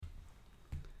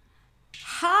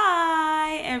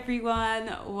Hi everyone,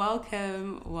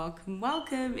 welcome.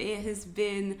 It has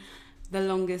been the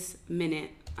longest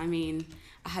minute. I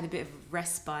had a bit of a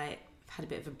respite, had a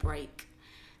bit of a break,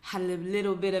 had a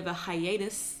little bit of a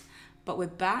hiatus, but we're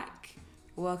back.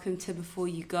 Welcome to Before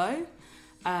You Go.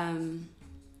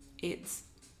 It's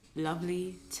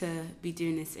lovely to be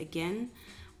doing this again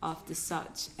after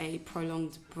such a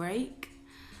prolonged break.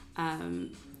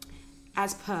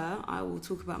 As per, I will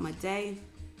talk about my day.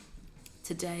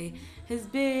 Today has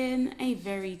been a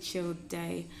very chilled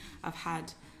day. I've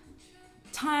had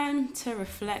time to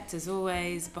reflect as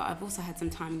always, but I've also had some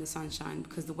time in the sunshine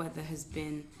because the weather has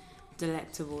been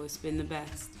delectable. It's been the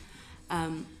best.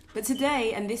 But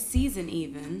today, and this season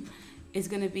even, is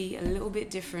going to be a little bit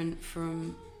different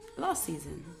from last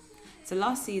season. So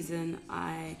last season,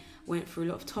 I went through a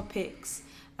lot of topics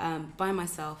by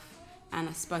myself, and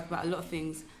I spoke about a lot of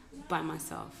things by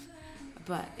myself.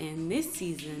 But in this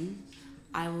season,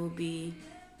 I will be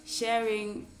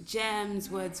sharing gems,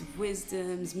 words of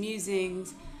wisdoms,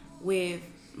 musings with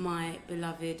my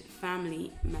beloved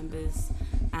family members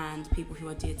and people who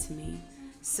are dear to me.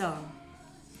 So,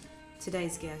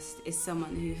 today's guest is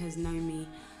someone who has known me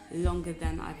longer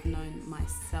than I've known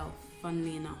myself,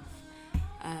 funnily enough.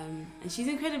 And she's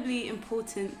incredibly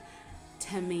important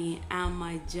to me and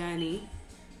my journey.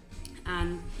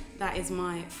 And that is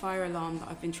my fire alarm that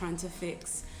I've been trying to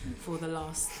fix for the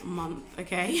last month,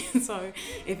 okay? So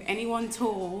if anyone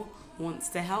tall wants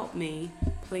to help me,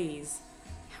 please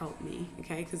help me,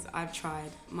 okay? Because I've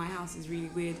tried. My house is really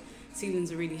weird.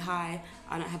 Ceilings are really high.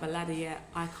 I don't have a ladder yet.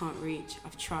 I can't reach.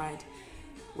 I've tried.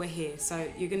 We're here. So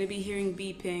you're going to be hearing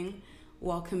beeping.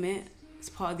 Welcome it.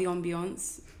 It's part of the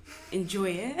ambience.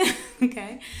 Enjoy it,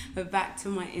 okay? But back to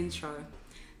my intro.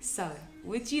 So,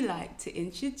 would you like to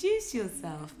introduce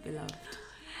yourself, beloved?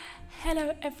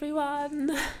 Hello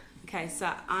everyone. Okay,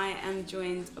 so I am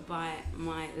joined by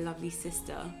my lovely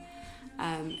sister,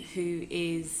 who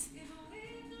is,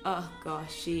 oh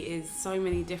gosh, she is so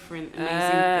many different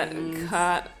amazing things.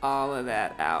 Cut all of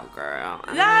that out, girl.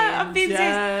 I've been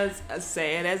just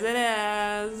say it as it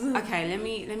is. Okay,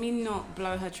 let me not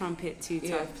blow her trumpet too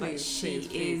tough, but she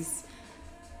is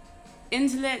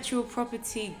intellectual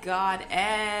property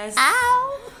goddess.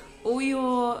 Ow! All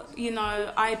your,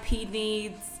 IP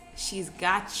needs, she's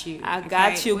got you. I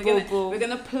got you, boo-boo. We're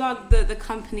going to plug the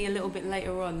company a little bit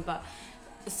later on, but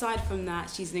aside from that,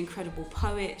 she's an incredible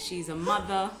poet. She's a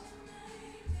mother.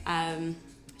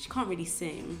 She can't really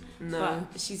sing, but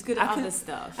she's good at other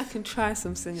stuff. I can try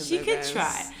some singing. She could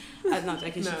try. I'm not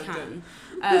joking, she can.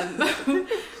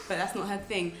 But that's not her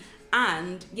thing.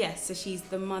 And yes, so she's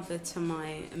the mother to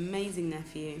my amazing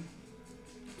nephew.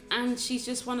 And she's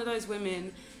just one of those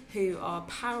women who are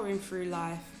powering through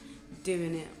life,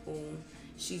 doing it all.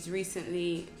 She's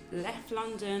recently left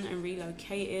London and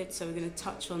relocated, so we're going to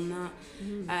touch on that.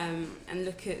 And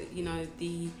look at,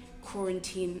 the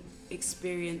quarantine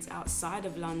experience outside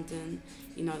of London,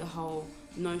 the whole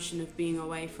notion of being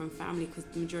away from family, because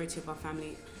the majority of our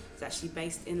family is actually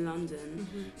based in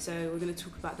London. So we're going to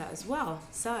talk about that as well.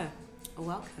 So,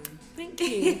 welcome. Thank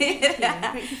you.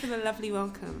 Thank you for the lovely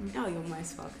welcome. Oh, you're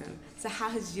most welcome. So how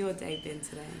has your day been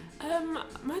today?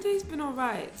 My day's been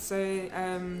alright. So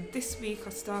this week I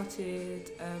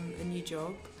started a new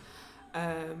job.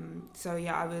 I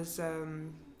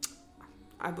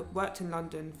worked in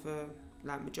London for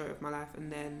like majority of my life,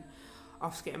 and then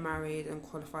after getting married and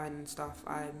qualifying and stuff,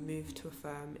 I moved to a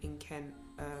firm in Kent,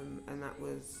 and that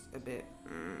was a bit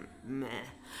meh.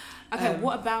 Okay,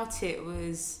 what about it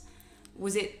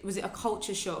was it a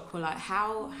culture shock, or like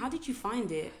how did you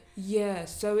find it? Yeah,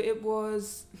 so it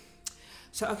was.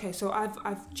 So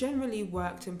I've generally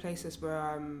worked in places where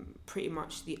I'm pretty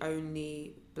much the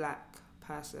only black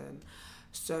person.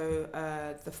 So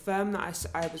the firm that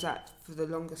I was at for the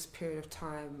longest period of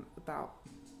time, about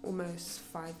almost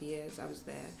 5 years, I was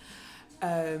there.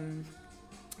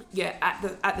 At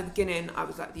the beginning, I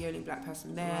was like the only black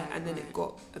person there, and then it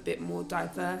got a bit more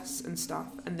diverse and stuff.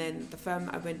 And then the firm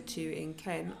that I went to in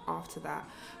Kent after that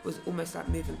was almost like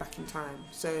moving back in time.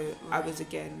 So I was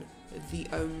again the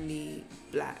only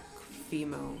black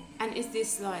female. And is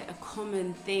this like a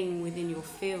common thing within your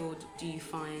field? Do you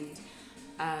find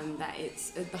that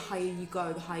it's the higher you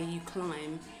go, the higher you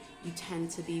climb, you tend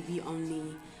to be the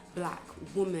only black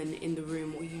woman in the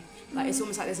room, or you like it's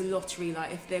almost like there's a lottery,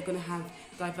 like if they're going to have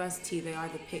diversity, they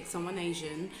either pick someone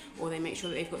Asian or they make sure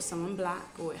that they've got someone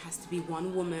black, or it has to be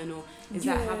one woman, or is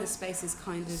that how the space is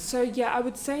kind of? So yeah, I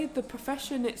would say the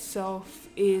profession itself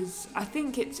is, I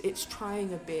think it's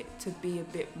trying a bit to be a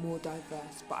bit more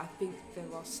diverse, but I think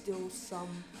there are still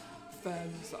some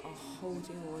firms are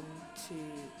holding on to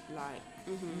like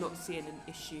not seeing an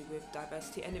issue with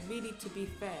diversity. And it really, to be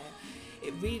fair,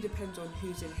 it really depends on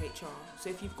who's in HR. So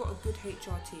if you've got a good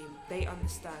HR team, they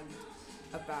understand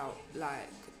about like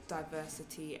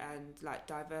diversity and like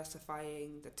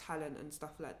diversifying the talent and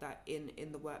stuff like that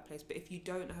in the workplace. But if you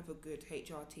don't have a good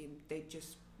HR team, they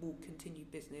just will continue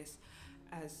business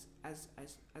as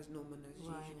normal as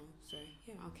usual. So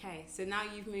yeah. Okay, so now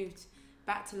you've moved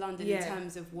back to London in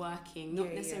terms of working,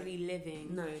 not necessarily living.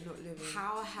 No, not living.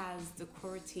 How has the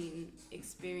quarantine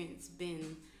experience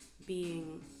been,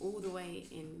 being all the way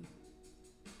in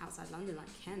outside London,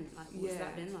 like Kent? Like, what's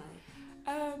that been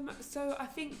like? So I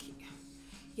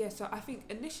think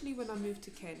initially when I moved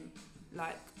to Kent,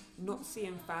 like not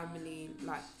seeing family,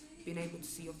 like being able to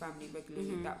see your family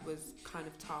regularly, that was kind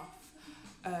of tough.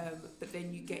 But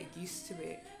then you get used to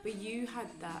it. But you had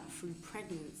that through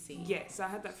pregnancy. Yes, I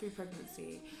had that through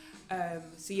pregnancy.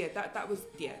 So yeah, that was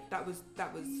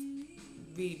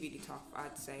really, really tough,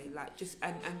 I'd say. Like just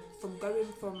and from going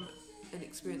from an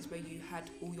experience where you had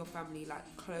all your family like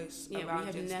close around you. Yeah, we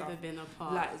have never stuff, been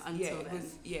apart like, until then.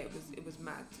 It was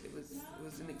mad. It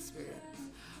was an experience.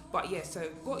 But yeah, so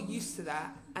got used to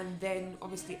that, and then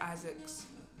obviously Isaac's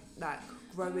like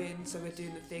growing, so we're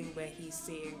doing the thing where he's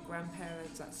seeing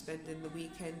grandparents, like spending the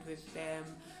weekend with them,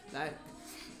 like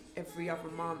every other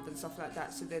month and stuff like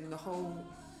that. So then the whole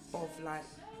of like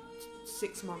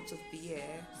 6 months of the year,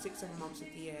 6-7 months of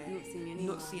the year,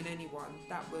 not seeing anyone.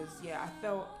 That was I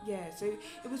felt so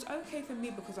it was okay for me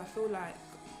because I feel like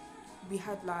we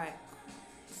had like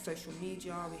social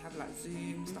media, we have like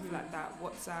Zoom, stuff like that,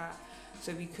 WhatsApp,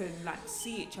 so we could like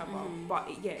see each other. But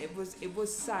it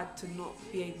was sad to not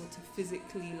be able to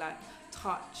physically like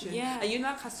touch and you know,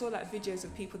 like I saw like videos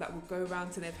of people that would go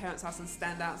around to their parents' house and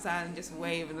stand outside and just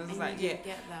wave, and I was like, get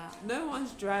that. No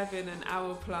one's driving an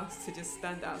hour plus to just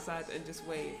stand outside and just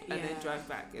wave and then drive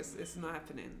back. It's not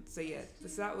happening. So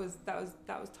so that was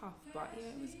tough, but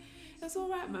it was all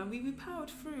right, man. We powered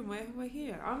through. We're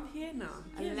here. I'm here now.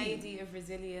 A lady of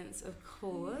resilience, of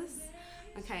course.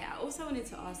 Okay, I also wanted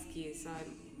to ask you, so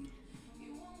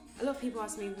a lot of people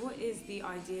ask me, what is the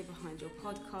idea behind your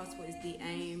podcast? What is the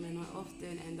aim? And I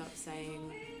often end up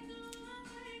saying,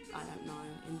 I don't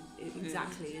know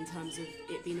exactly in terms of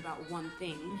it being about one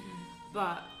thing.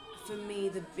 But for me,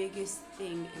 the biggest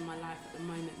thing in my life at the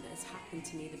moment that has happened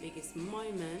to me, the biggest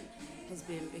moment, has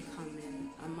been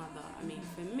becoming a mother. I mean,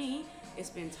 for me, it's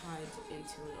been tied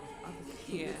into a lot of other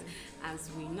things, as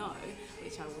we know,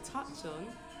 which I will touch on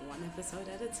one episode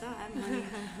at a time, honey.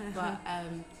 But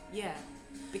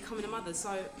becoming a mother. So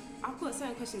I've got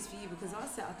certain questions for you because our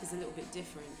setup is a little bit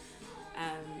different.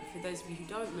 For those of you who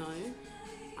don't know,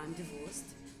 I'm divorced,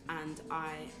 and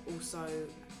I also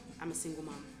am a single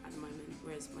mum at the moment,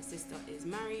 whereas my sister is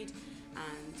married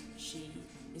and she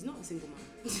is not a single mum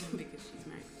because she's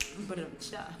married. But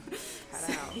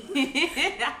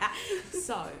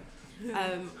So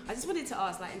I just wanted to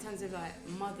ask, like, in terms of like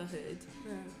motherhood,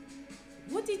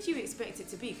 what did you expect it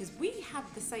to be? Because we had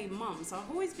the same mum, so I've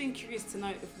always been curious to know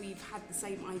if we've had the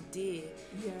same idea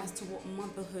as to what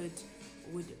motherhood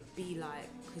would be like,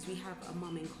 because we have a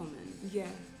mum in common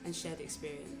and shared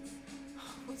experience.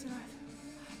 What did I...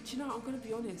 Do you know, I'm going to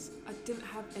be honest, I didn't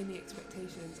have any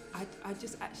expectations. I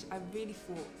really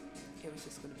thought it was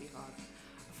just going to be hard.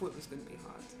 I thought it was going to be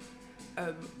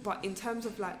hard. But in terms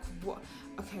of like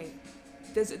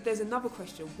there's another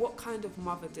question. What kind of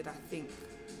mother did I think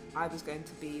I was going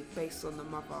to be based on the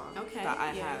mother that I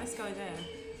had? Let's go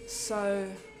there. So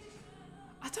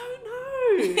I don't know.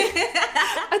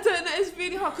 I don't know. It's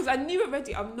really hard because I knew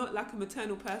already I'm not like a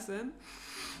maternal person.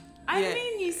 I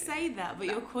mean, you say that, but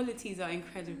your qualities are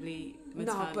incredibly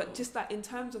maternal. No, but just like in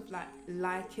terms of like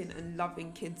liking and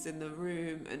loving kids in the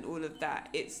room and all of that,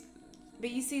 it's...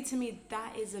 But you see, to me,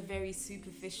 that is a very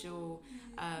superficial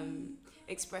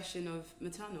expression of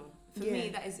maternal. For me,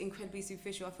 that is incredibly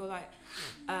superficial. I feel like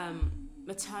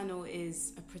maternal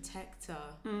is a protector.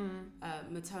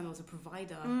 Maternal is a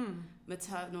provider.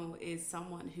 Maternal is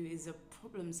someone who is a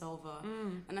problem solver.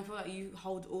 And I feel like you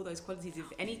hold all those qualities, if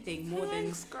anything, more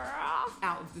than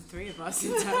out of the three of us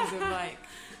in terms of like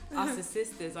us as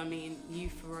sisters. I mean, you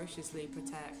ferociously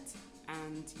protect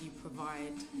and you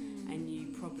provide and you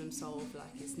problem solve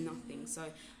like it's nothing. So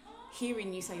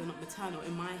hearing you say you're not maternal,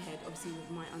 in my head, obviously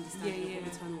with my understanding of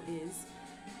what maternal is,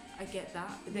 I get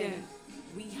that. But then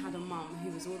we had a mum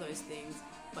who was all those things,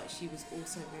 but she was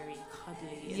also very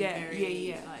cuddly and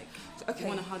very like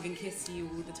want to hug and kiss you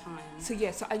all the time. So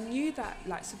so I knew that,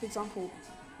 like, so for example,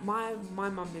 my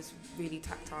mum is really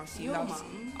tactile. She Your loves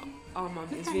mum? our mum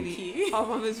is Thank really you. our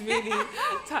mum is really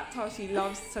tactile. She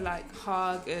loves to like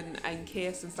hug and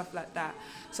kiss and stuff like that.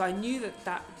 So I knew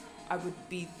that I would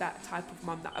be that type of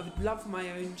mum, that I would love my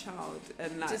own child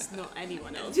and like Just not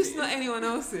anyone else. just not anyone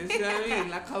else's. You know what I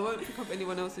mean? Like I won't pick up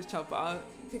anyone else's child, but I'll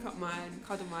pick up mine,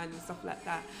 cuddle mine and stuff like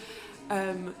that.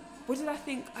 What did I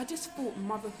think? I just thought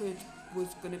motherhood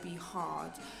was going to be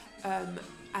hard,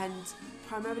 and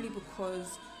primarily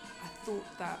because I thought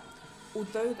that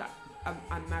although that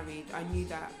I'm married, I knew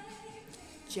that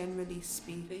generally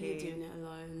speaking, But you're doing it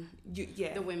alone.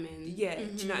 Yeah, The women. yeah, do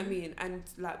you know what I mean? And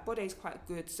like Bode's quite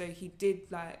good, so he did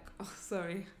like. Oh,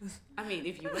 sorry. I mean,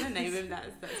 if you want to name him,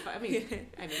 that's fine. I mean,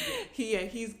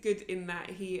 He's good in that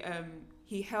he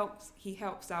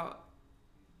helps out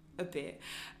a bit.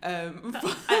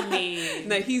 I mean,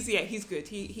 no, he's good.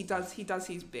 He does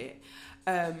his bit.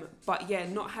 But yeah,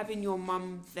 not having your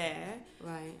mum there,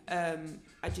 right.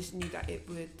 I just knew that it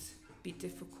would be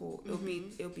difficult.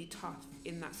 It'll be tough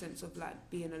in that sense of like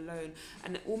being alone,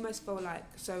 and it almost felt like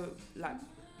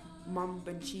mum,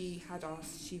 when she had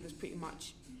us, she was pretty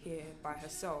much here by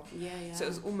herself. Yeah. So it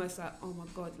was almost like, oh my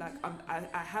god, like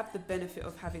I have the benefit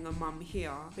of having a mum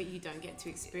here, but you don't get to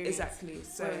experience. Exactly.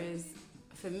 So whereas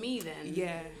for me then,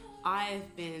 yeah,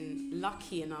 I've been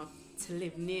lucky enough to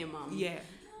live near mum. yeah,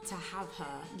 to have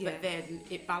her, yeah. but then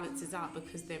it balances out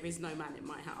because there is no man in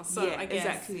my house. So yeah, I guess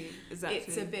exactly.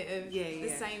 it's a bit of the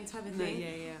same type of thing.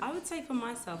 Yeah. I would say for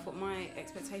myself, what my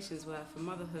expectations were for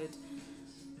motherhood.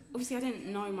 Obviously, I didn't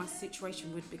know my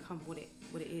situation would become what it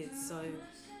is. So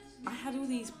I had all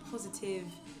these positive,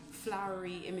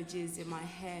 flowery images in my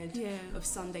head of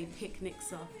Sunday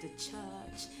picnics after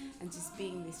church and just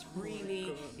being this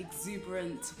really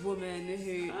exuberant woman who,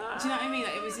 do you know what I mean?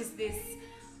 Like, it was just this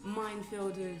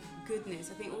minefield of goodness.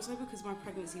 I think also because my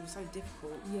pregnancy was so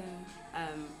difficult,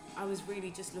 I was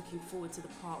really just looking forward to the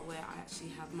part where I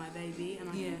actually have my baby and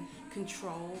I can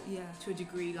control to a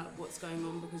degree like what's going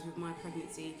on, because with my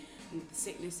pregnancy and the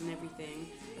sickness and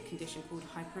everything, a condition called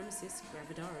hyperemesis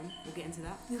gravidarum, we'll get into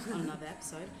that on another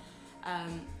episode,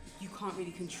 you can't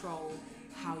really control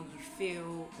how you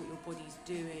feel, what your body's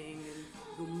doing and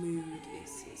your mood.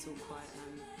 It's all quite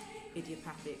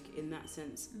idiopathic in that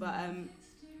sense, but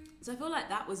so I feel like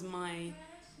that was my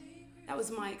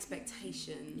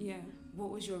expectation. Yeah. What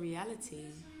was your reality?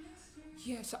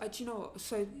 Yeah, so do you know what?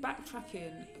 So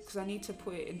backtracking, because I need to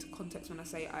put it into context when I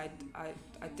say I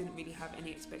didn't really have any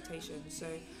expectations. So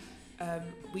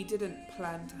we didn't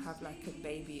plan to have like a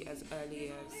baby as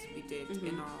early as we did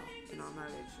in our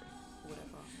marriage or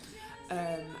whatever.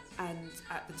 And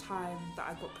at the time that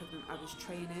I got pregnant, I was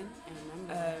training. I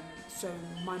remember. So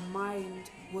my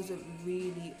mind wasn't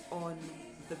really on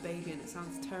the baby, and it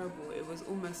sounds terrible. It was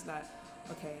almost like,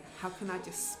 okay, how can I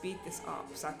just speed this up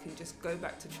so I can just go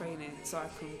back to training so I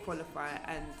can qualify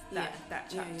and that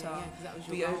chapter that was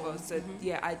be your over. goal. So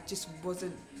I just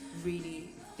wasn't really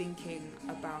thinking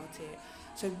about it.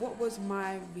 So what was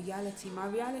my reality? My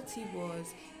reality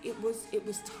was it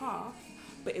was tough,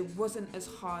 but it wasn't as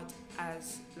hard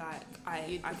as like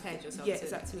I prepared yourself. Yeah, to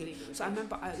exactly. So I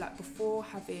remember before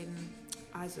having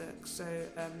Isaac. So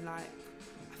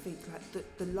I think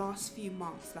like the last few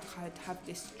months, like I'd have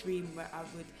this dream where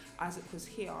Isaac was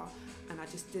here and I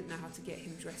just didn't know how to get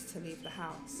him dressed to leave the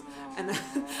house. And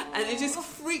it just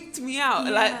freaked me out.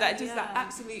 That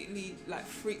absolutely like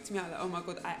freaked me out. Like, oh my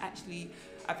God, I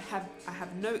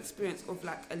have no experience of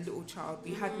like a little child.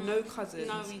 We had no cousins.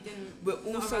 No, we didn't. We're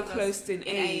all so close in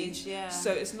age. Yeah.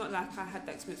 So it's not like I had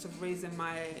the experience of raising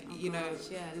my,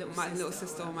 my little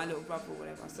sister or my little brother or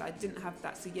whatever. So I didn't have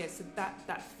that. So so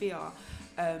that fear,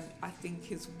 I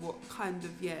think is what kind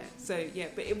of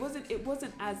but it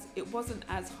wasn't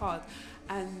as hard.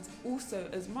 And also,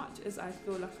 as much as I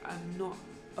feel like I'm not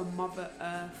a Mother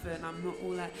Earth and I'm not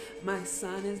all like my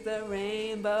son is the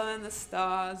rainbow and the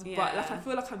stars, but like I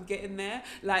feel like I'm getting there.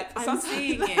 Like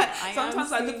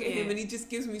sometimes I look at him and he just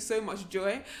gives me so much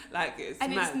joy. Like it's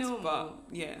normal.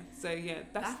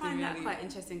 But that's I find that quite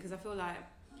interesting, because I feel like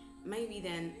maybe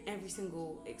then every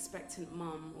single expectant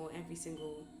mum or every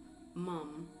single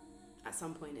mum at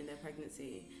some point in their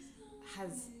pregnancy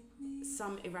has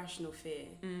some irrational fear,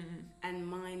 and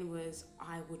mine was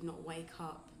I would not wake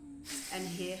up and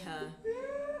hear her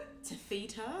to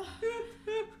feed her.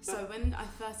 So when I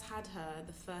first had her,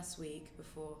 the first week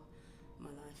before my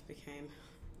life became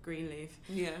Greenleaf,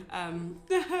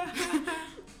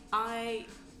 I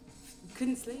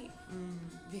couldn't sleep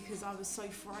because I was so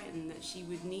frightened that she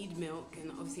would need milk,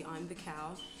 and obviously I'm the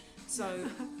cow. So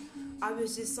I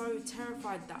was just so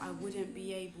terrified that I wouldn't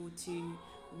be able to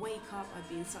wake up, I'd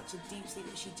be in such a deep sleep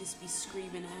that she'd just be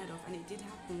screaming her head off, and it did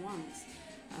happen once,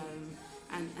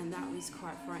 and that was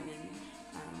quite frightening.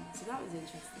 So that was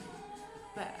interesting.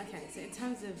 But okay, so in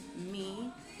terms of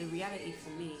me, the reality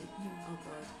for me, oh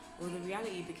god, well the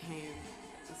reality became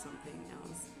something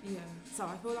else. Yeah. So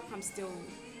I feel like I'm still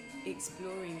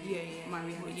exploring my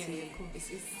reality.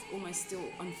 It's almost still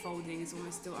unfolding. It's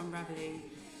almost still unraveling.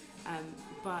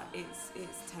 But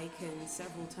it's taken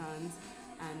several turns,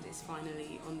 and it's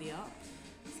finally on the up.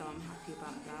 So I'm happy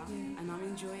about that, and I'm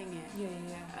enjoying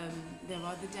it. There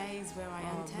are the days where I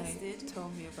am tested. Mate, tell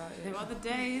me about it. There are the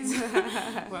days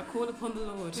where I call upon the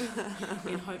Lord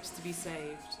in hopes to be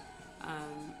saved.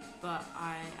 But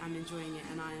I am enjoying it,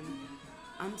 and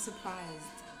I'm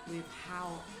surprised with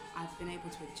how I've been able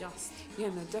to adjust. Yeah,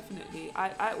 no, definitely.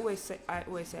 I always say I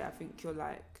think you're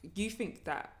like, you think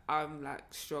that I'm like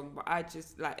strong, but I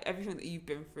just like everything that you've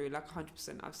been through, like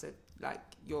 100%. I've said like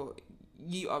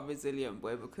you are resilient,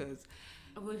 boy, because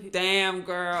damn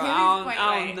girl,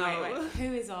 I don't know. Wait.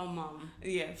 Who is our mum?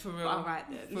 Yeah, for real. All right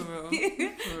then. For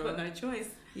real. Got no choice.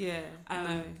 Yeah.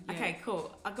 Okay,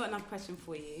 cool. I've got another question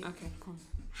for you. Okay, cool.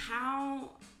 How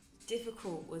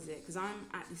difficult was it, because I'm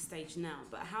at this stage now,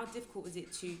 but how difficult was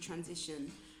it to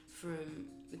transition from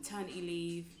maternity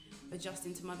leave,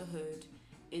 adjusting to motherhood,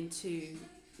 into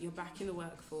you're back in the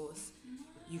workforce,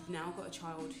 you've now got a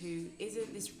child who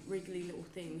isn't this wriggly little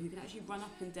thing, who can actually run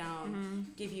up and down,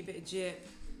 give you a bit of jip,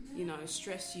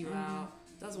 stress you out,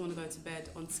 doesn't want to go to bed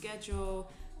on schedule,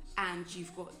 and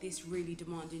you've got this really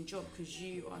demanding job because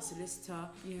you are a solicitor,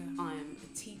 I'm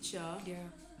a teacher.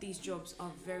 These jobs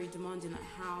are very demanding. Like,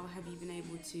 how have you been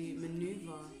able to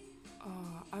maneuver?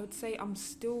 I would say I'm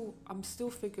still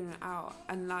figuring it out,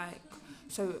 and like,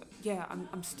 so yeah,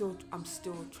 I'm still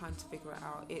trying to figure it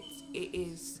out. It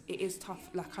is tough.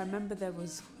 Like, I remember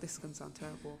this is gonna sound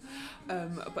terrible,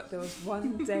 but there was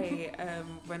one day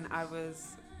when I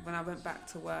went back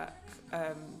to work,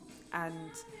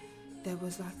 and there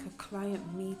was like a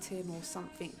client meeting or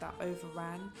something that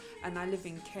overran, and I live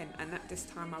in Kent, and at this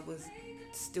time I was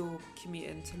still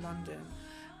commuting to London,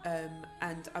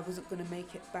 and I wasn't going to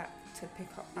make it back to pick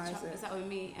up Isaac. Is that with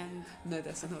me? And no,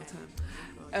 that's another time.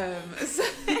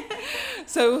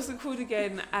 So what's it called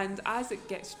again? And Isaac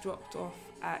gets dropped off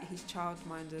at his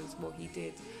childminder's. Well, he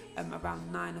did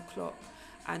around 9 o'clock,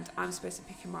 and I'm supposed to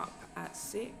pick him up at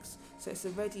 6. So it's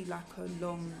already like a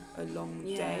long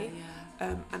day.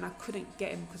 And I couldn't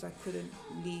get him because I couldn't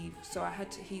leave. So I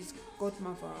had to, his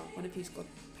godmother, one of his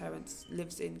godparents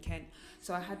lives in Kent.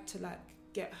 So I had to like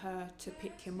get her to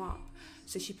pick him up.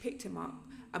 So she picked him up.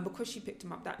 And because she picked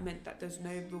him up, that meant that there's no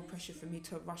real pressure for me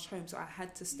to rush home. So I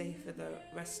had to stay for the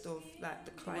rest of like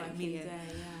the client meeting.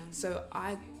 So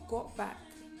I got back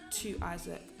to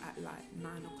Isaac at like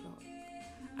 9 o'clock.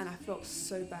 And I felt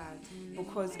so bad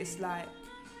because it's like,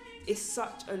 it's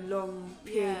such a long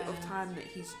period of time that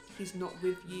he's not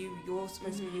with you. You're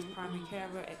supposed to be his primary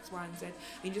carer, X, Y, and Z. And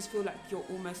you just feel like you're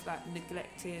almost like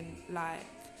neglecting like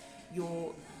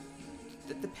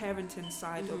the parenting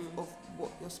side of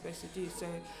what you're supposed to do. So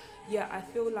yeah, I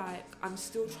feel like I'm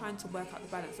still trying to work out the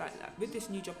balance. Like with this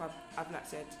new job, I've like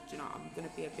said, I'm gonna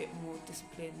be a bit more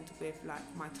disciplined with like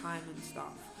my time and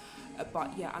stuff.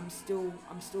 But yeah, I'm still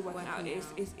working out.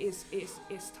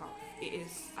 It's tough. It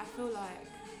is. I feel like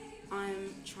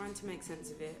I'm trying to make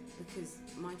sense of it because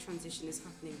my transition is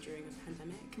happening during a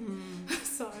pandemic.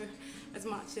 So as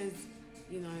much as,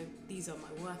 these are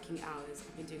my working hours,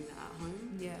 I've been doing that at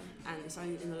home. Yeah. And it's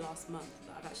only in the last month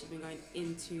that I've actually been going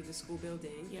into the school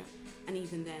building. Yeah. And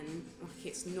even then, like,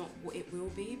 it's not what it will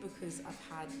be because I've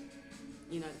had,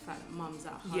 the fact that mum's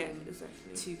at home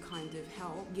to kind of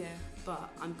help. Yeah. But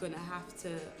I'm going to have to,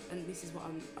 and this is what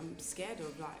I'm scared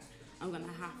of, like, I'm going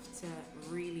to have to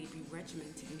really be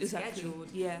regimented and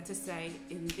scheduled to say,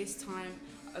 in this time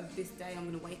of this day, I'm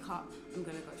going to wake up, I'm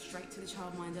going to go straight to the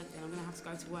childminder, then I'm going to have to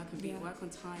go to work and be at work on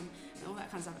time and all that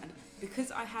kind of stuff. And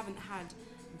because I haven't had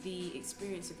the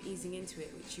experience of easing into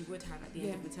it, which you would have at the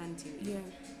end of maternity leave,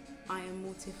 I am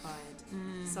mortified.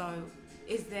 So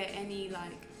is there any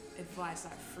like advice,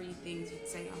 like 3 things you'd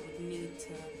say I would need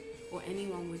to, or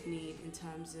anyone would need in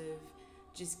terms of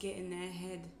just getting their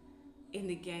head in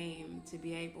the game to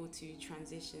be able to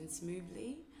transition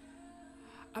smoothly?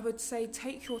 I would say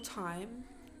take your time.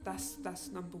 That's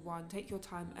number 1. Take your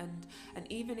time,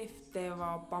 and even if there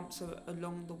are bumps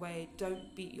along the way,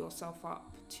 don't beat yourself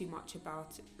up too much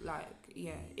about it. Like,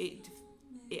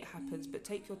 it happens, but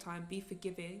take your time, be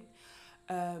forgiving,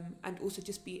 and also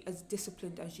just be as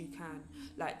disciplined as you can.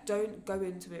 Like, don't go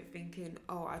into it thinking,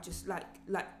 oh, I just like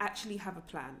actually have a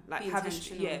plan. Like,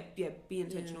 be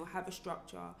intentional. Have a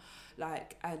structure,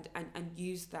 like, and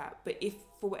use that. But if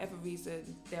for whatever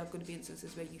reason there are going to be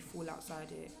instances where you fall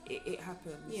outside it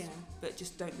happens. Yeah. But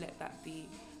just don't let that be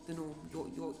the norm.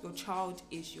 Your child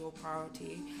is your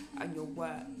priority, and your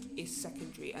work is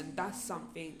secondary, and that's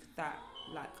something that,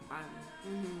 like, I'm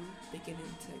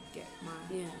beginning to get my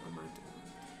mind around.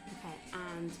 Okay,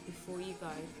 and before you go,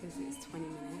 because it's 20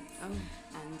 minutes,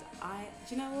 and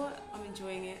do you know what? I'm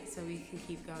enjoying it, so we can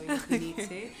keep going if we need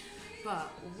to. But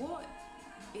what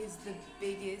is the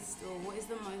biggest, or what is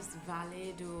the most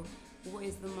valid, or what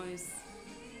is the most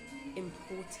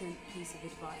important piece of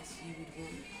advice you would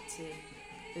want to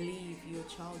leave your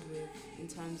child with in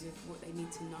terms of what they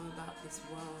need to know about this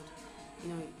world? You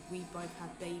know, we both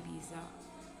have babies that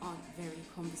aren't very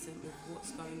conversant with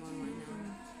what's going on right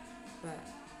now. But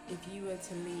if you were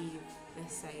to leave,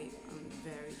 let's say, I'm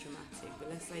very dramatic, but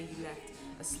let's say you left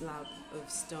a slab of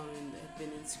stone that had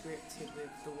been inscripted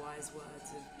with the wise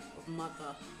words of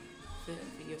mother for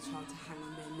your child to hang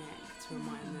on their neck to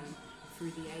remind them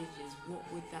through the ages, what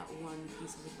would that one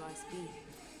piece of advice be?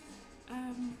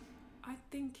 I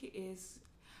think it is,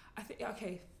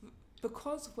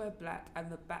 because we're black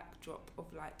and the backdrop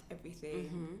of like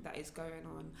everything that is going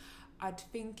on, I'd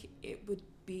think it would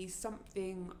be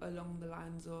something along the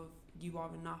lines of, you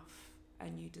are enough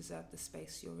and you deserve the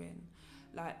space you're in.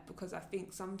 Like, because I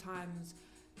think sometimes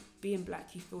being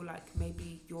black, you feel like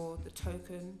maybe you're the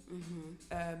token,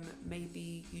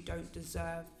 maybe you don't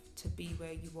deserve to be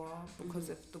where you are because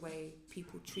of the way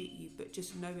people treat you, but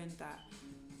just knowing that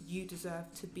you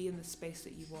deserve to be in the space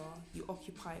that you are, you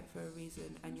occupy it for a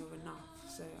reason, and you're enough.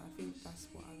 So I think that's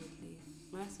what I would leave.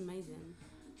 Well, that's amazing.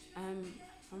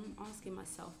 I'm asking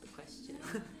myself the question.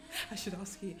 I should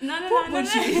ask you. No.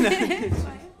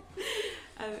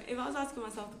 If I was asking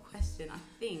myself the question, I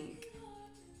think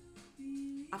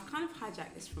I've kind of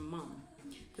hijacked this from Mum,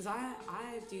 because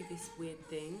I do this weird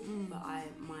thing, but I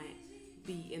might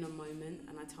be in a moment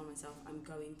and I tell myself I'm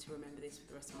going to remember this for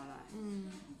the rest of my life,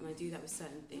 and I do that with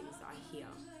certain things that I hear.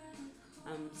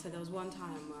 So there was one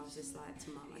time where I was just like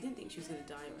to Mum, I didn't think she was going to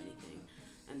die or anything,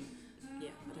 and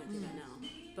I don't do that now,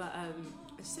 but I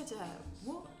just said to her,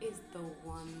 what is the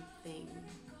one thing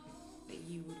that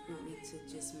you would want me to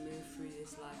just move through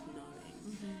this life knowing,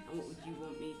 and what would you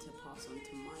want me to pass on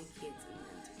to my kids and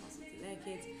then to pass on to their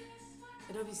kids?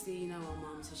 And obviously, you know our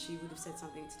mum, so she would have said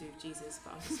something to do with Jesus,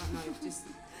 but I was just like, no, just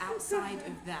outside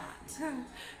of that.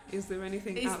 Is there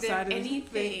anything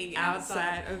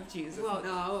outside of Jesus? Well,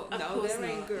 no, there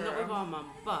ain't, girl. Not with our mum,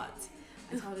 but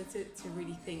I told her to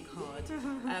really think hard.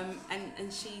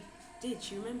 And she did.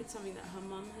 She remembered something that her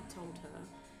mum had told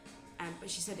her, but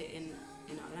she said it in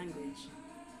our language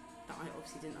that I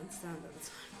obviously didn't understand at the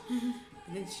time.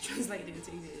 And then she translated it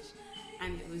into English,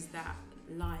 and it was that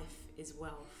life is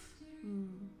wealth.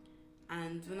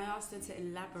 And when I asked her to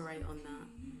elaborate on that,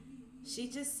 she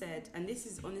just said, and this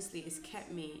is honestly, it's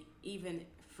kept me even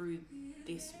through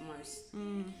this most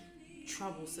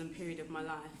troublesome period of my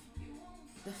life,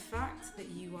 the fact that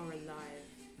you are alive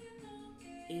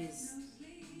is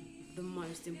the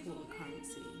most important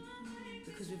currency,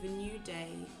 because with a new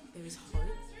day there is hope,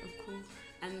 of course,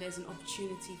 and there's an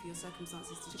opportunity for your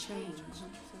circumstances to change.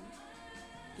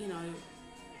 100%. You know,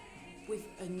 with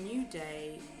a new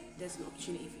day there's an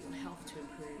opportunity for your health to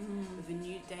improve. With a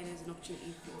new day, there's an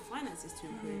opportunity for your finances to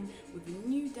improve. With a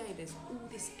new day, there's all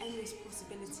this endless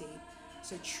possibility.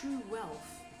 So true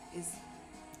wealth is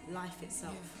life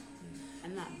itself.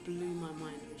 And that blew my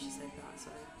mind when she said that. So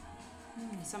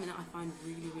it's something that I find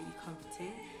really, really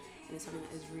comforting, and it's something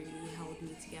that has really held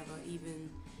me together even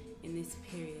in this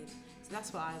period. So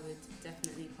that's what I would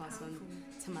definitely pass on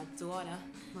to my daughter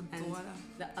and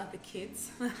the other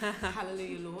kids.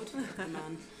 Hallelujah, Lord, if the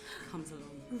man comes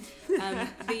along.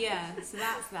 But yeah, so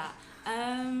that's that.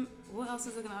 What else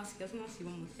was I going to ask you? I was going to ask you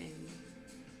one more thing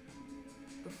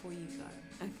before you go.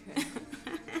 Okay.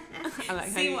 I like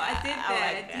See what I did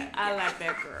there? I like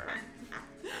that, girl.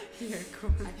 Yeah,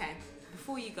 cool. Okay,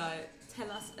 before you go,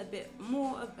 tell us a bit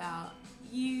more about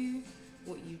you,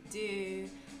 what you do,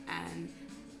 and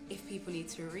if people need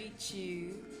to reach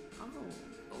you.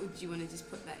 Or would you want to just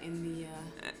put that in the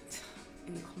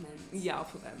comments? Yeah, I'll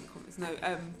put that in the comments.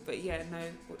 No, but yeah, no.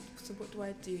 So what do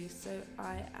I do? So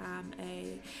I am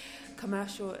a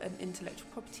commercial and intellectual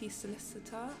property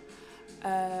solicitor.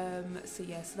 So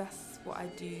that's what I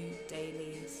do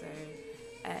daily. So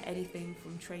anything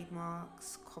from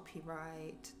trademarks,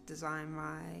 copyright, design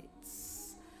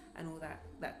rights, and all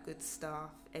that good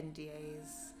stuff,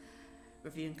 NDAs.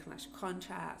 reviewing commercial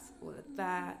contracts, all of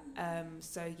that.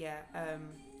 So yeah,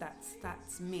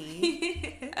 that's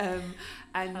me.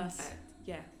 And Perfect.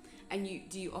 yeah. And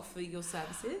do you offer your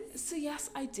services? So yes,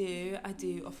 I do. I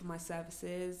do offer my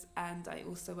services, and I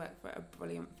also work for a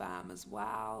brilliant fam as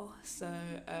well. So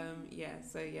yeah.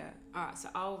 All right, so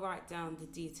I'll write down the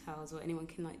details, or anyone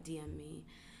can like DM me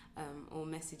or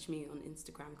message me on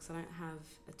Instagram, because I don't have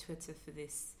a Twitter for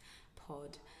this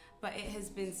pod. But it has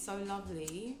been so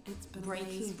lovely. It's been breaking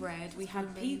amazing. bread. We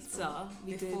had pizza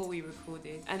before we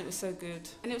recorded, and it was so good.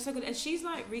 And she's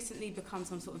like recently become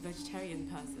some sort of vegetarian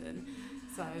person.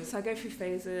 So I go through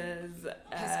phases.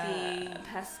 Pesky,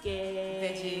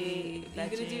 veggie. Are you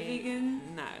gonna do vegan?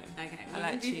 No. Okay. I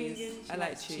like cheese. I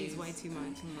like cheese way too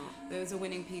much. There was a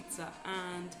winning pizza,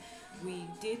 and we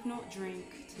did not drink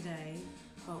today,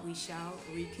 but we shall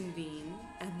reconvene.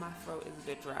 And my throat is a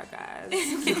bit dry, guys.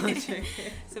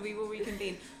 So we will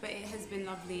reconvene. But it has been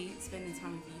lovely spending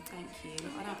time with you. Thank you.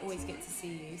 I don't always get to see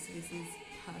you, so this is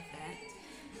perfect.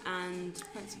 And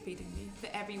thanks for feeding me. For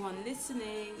everyone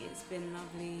listening, it's been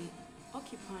lovely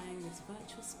occupying this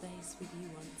virtual space with you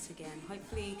once again.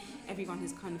 Hopefully everyone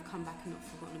has kind of come back and not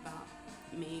forgotten about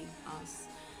me, us.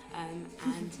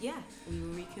 And yeah, we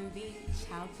will reconvene.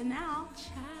 Ciao for now.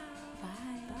 Ciao.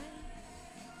 Bye. Bye.